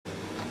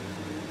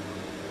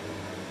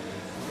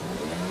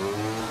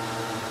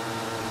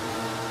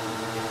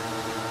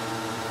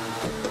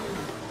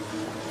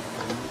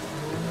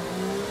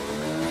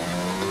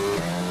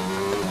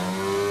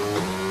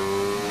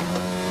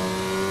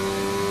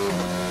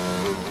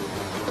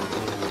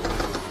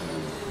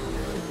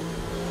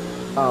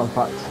Oh,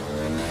 fuck.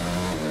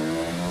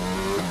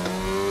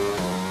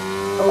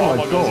 Oh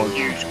my God. God, it's a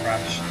huge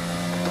crash.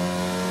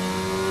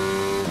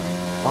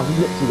 I've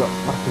literally got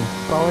fucking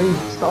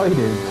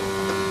sided.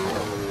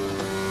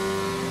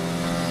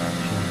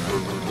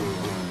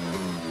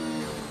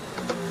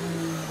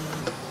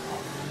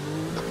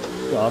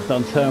 Well, I've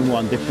done turn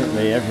one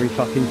differently every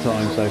fucking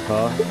time so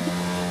far.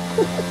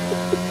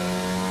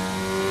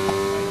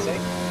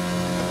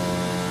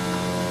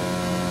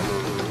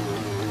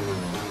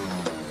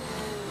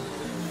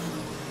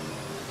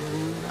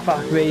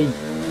 Fuck me.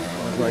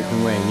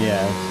 Broken wing,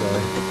 yeah, so.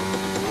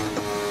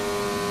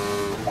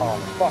 Oh,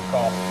 fuck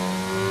off.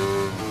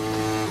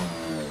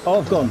 Oh,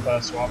 I've gone.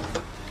 First one.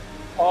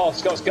 Oh,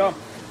 Scott's gone.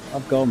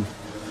 I've gone.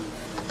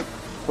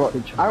 What?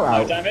 Ow, No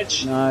ow.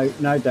 damage? No,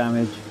 no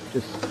damage.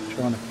 Just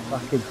trying to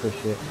fucking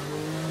push it.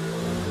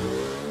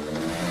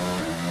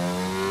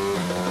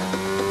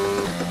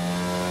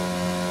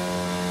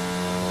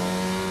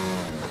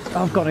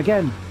 Oh, I've gone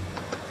again.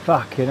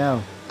 Fucking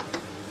hell.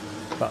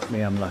 Fuck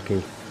me, I'm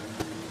lucky.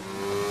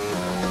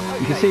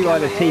 You can see why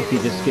the Latifi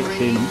just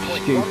gets in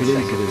stupid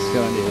incidents,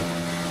 can't you?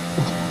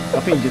 I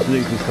think he just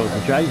loses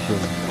concentration.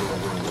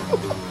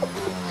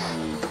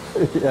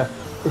 Yeah.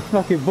 It's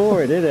fucking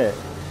boring, isn't it?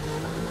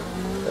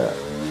 Yeah.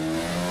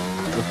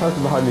 The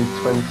person behind me is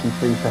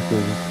 23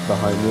 seconds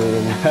behind me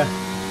and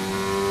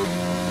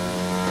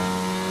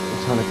I'm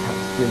trying to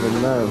catch Steven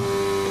now.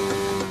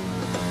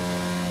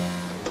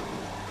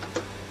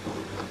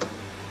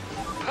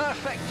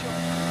 Perfect job.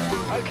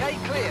 Okay,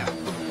 clear.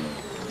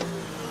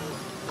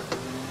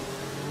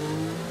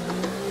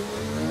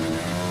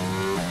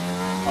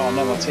 Oh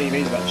no, my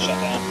TV's about to shut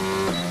down.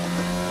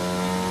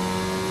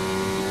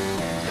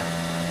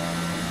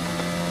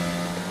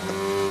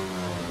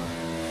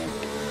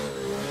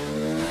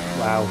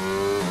 Wow.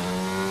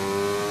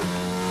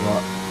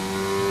 Right.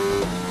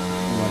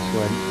 Nice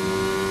win.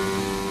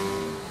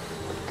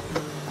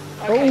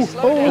 Okay,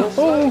 slow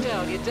oh.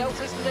 down. Your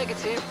delta's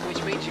negative,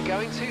 which means you're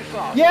going too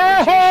fast.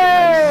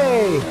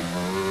 Yay!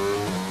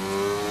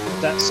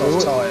 That's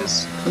soft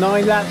tyres.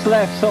 9 laps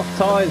left, soft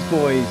tyres,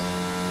 boys.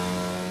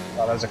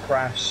 Oh, there's a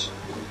crash.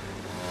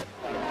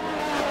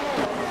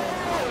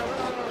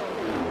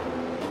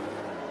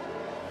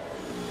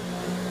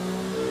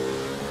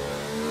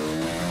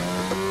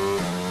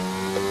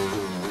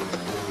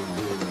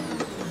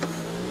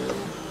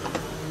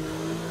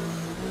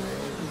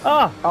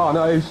 Ah! Oh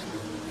no.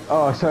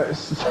 Oh, so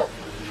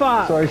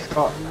Fuck! sorry,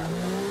 Scott.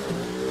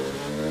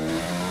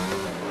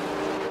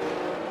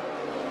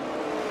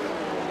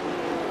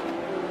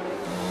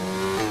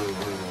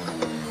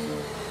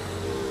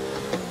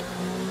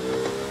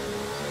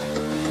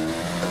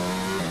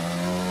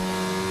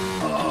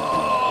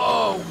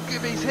 Oh,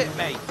 Gibby's hit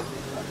me.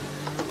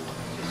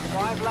 Just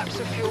 5 laps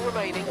of fuel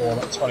remaining. Oh,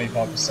 that's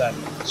 25%.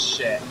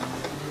 Shit.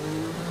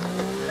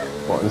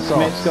 What, the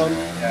Smith's socks? gone.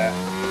 Yeah.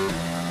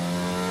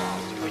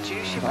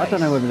 Reduce your I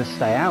don't know whether to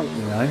stay out,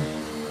 you know.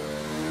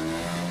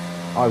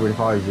 I would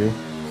advise you.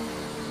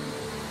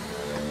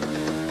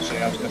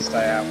 Shit, I was going to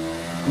stay out.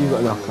 You've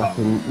got enough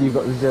fucking, you've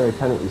got 0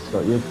 penalties,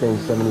 Scott. You've gained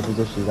so many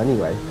positions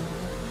anyway.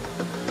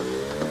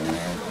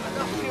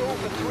 Enough fuel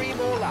for 3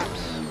 more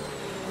laps.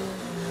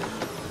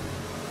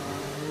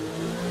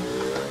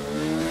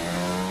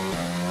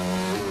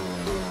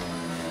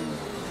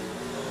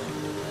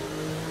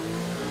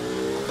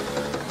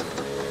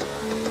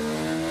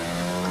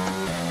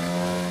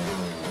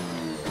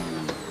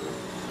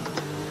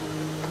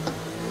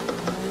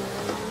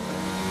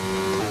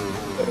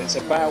 But it's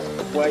about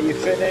where you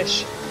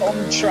finish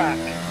on track.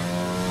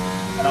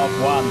 And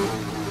I've won.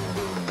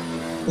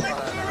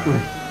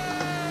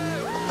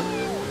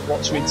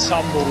 Watch me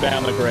tumble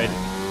down the grid.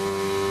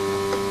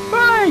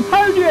 Bang!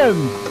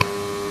 Podium!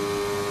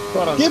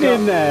 Well done, Get Scott.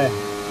 in there!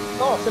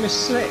 Oh, I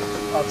finished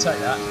 6th. I'll take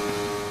that.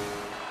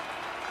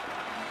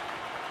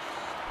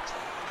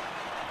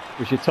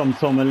 Was your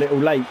Tom a little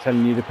late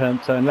telling you to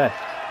turn left?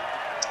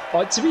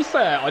 To be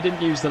fair, I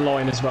didn't use the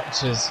line as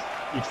much as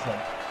you'd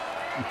think.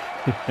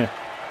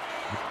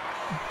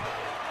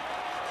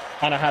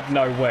 And I had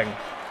no wing.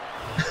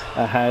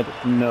 I had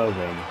no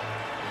wing.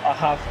 I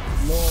have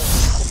no